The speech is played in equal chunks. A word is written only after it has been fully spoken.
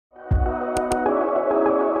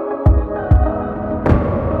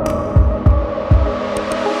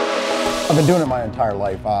been doing it my entire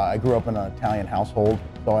life. I grew up in an Italian household,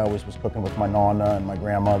 so I always was cooking with my nonna and my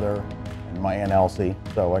grandmother and my Aunt Elsie,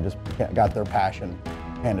 so I just got their passion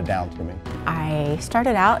handed down to me. I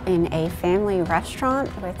started out in a family restaurant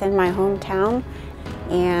within my hometown,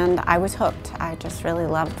 and I was hooked. I just really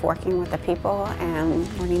loved working with the people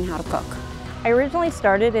and learning how to cook. I originally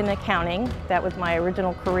started in accounting. That was my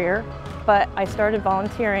original career, but I started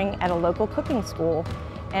volunteering at a local cooking school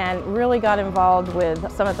and really got involved with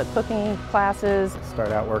some of the cooking classes.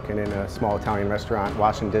 Started out working in a small Italian restaurant,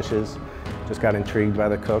 washing dishes. Just got intrigued by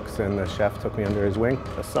the cooks, and the chef took me under his wing.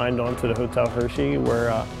 I signed on to the Hotel Hershey, where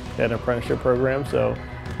they had an apprenticeship program, so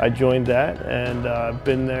I joined that, and I've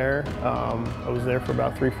been there. I was there for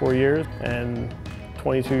about 3-4 years, and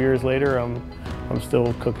 22 years later, I'm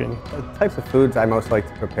still cooking. The types of foods I most like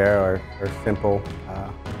to prepare are simple,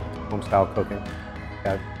 home-style cooking.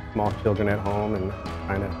 Got small children at home and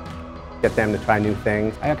trying to get them to try new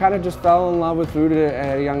things. I kind of just fell in love with food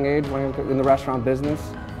at a young age when I was in the restaurant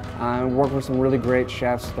business. I worked with some really great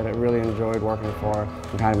chefs that I really enjoyed working for,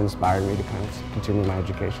 and kind of inspired me to kind of continue my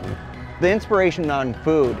education. The inspiration on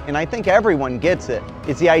food, and I think everyone gets it,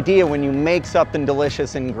 is the idea when you make something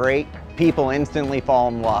delicious and great, people instantly fall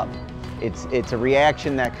in love. It's a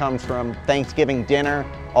reaction that comes from Thanksgiving dinner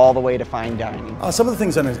all the way to fine dining. Some of the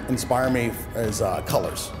things that inspire me is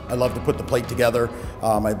colors. I love to put the plate together.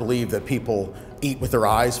 I believe that people eat with their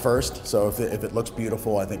eyes first, so if it looks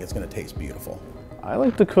beautiful, I think it's going to taste beautiful. I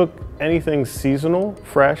like to cook anything seasonal,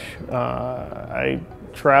 fresh. I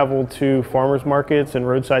travel to farmers markets and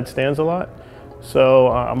roadside stands a lot. So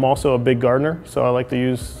I'm also a big gardener, so I like to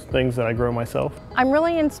use things that I grow myself. I'm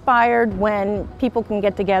really inspired when people can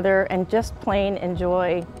get together and just plain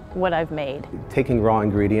enjoy what I've made. Taking raw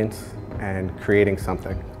ingredients and creating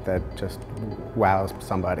something that just wows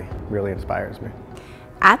somebody really inspires me.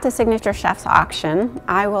 At the Signature Chef's auction,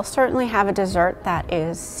 I will certainly have a dessert that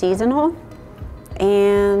is seasonal,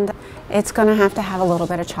 and it's going to have a little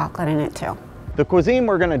bit of chocolate in it too. The cuisine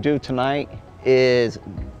we're going to do tonight is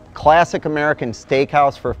classic American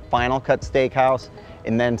steakhouse for Final Cut Steakhouse,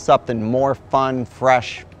 and then something more fun,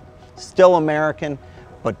 fresh, still American,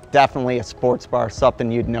 but definitely a sports bar,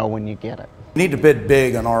 something you'd know when you get it. We need to bid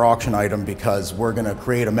big on our auction item because we're going to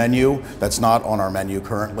create a menu that's not on our menu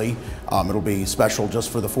currently. It'll be special just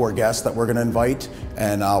for the 4 guests that we're going to invite,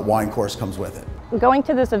 and wine course comes with it. Going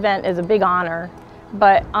to this event is a big honor,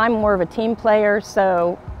 but I'm more of a team player,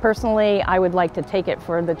 so personally I would like to take it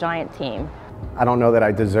for the giant team. I don't know that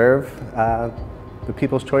I deserve the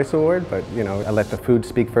People's Choice Award, but you know, I let the food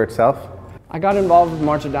speak for itself. I got involved with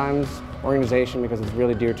March of Dimes organization because it's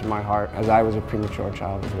really dear to my heart, as I was a premature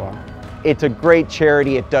child as well. It's a great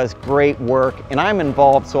charity, it does great work, and I'm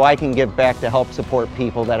involved so I can give back to help support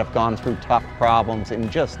people that have gone through tough problems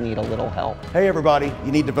and just need a little help. Hey everybody,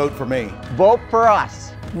 you need to vote for me. Vote for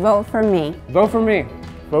us. Vote for me. Vote for me.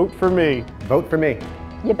 Vote for me. Vote for me.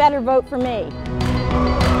 You better vote for me.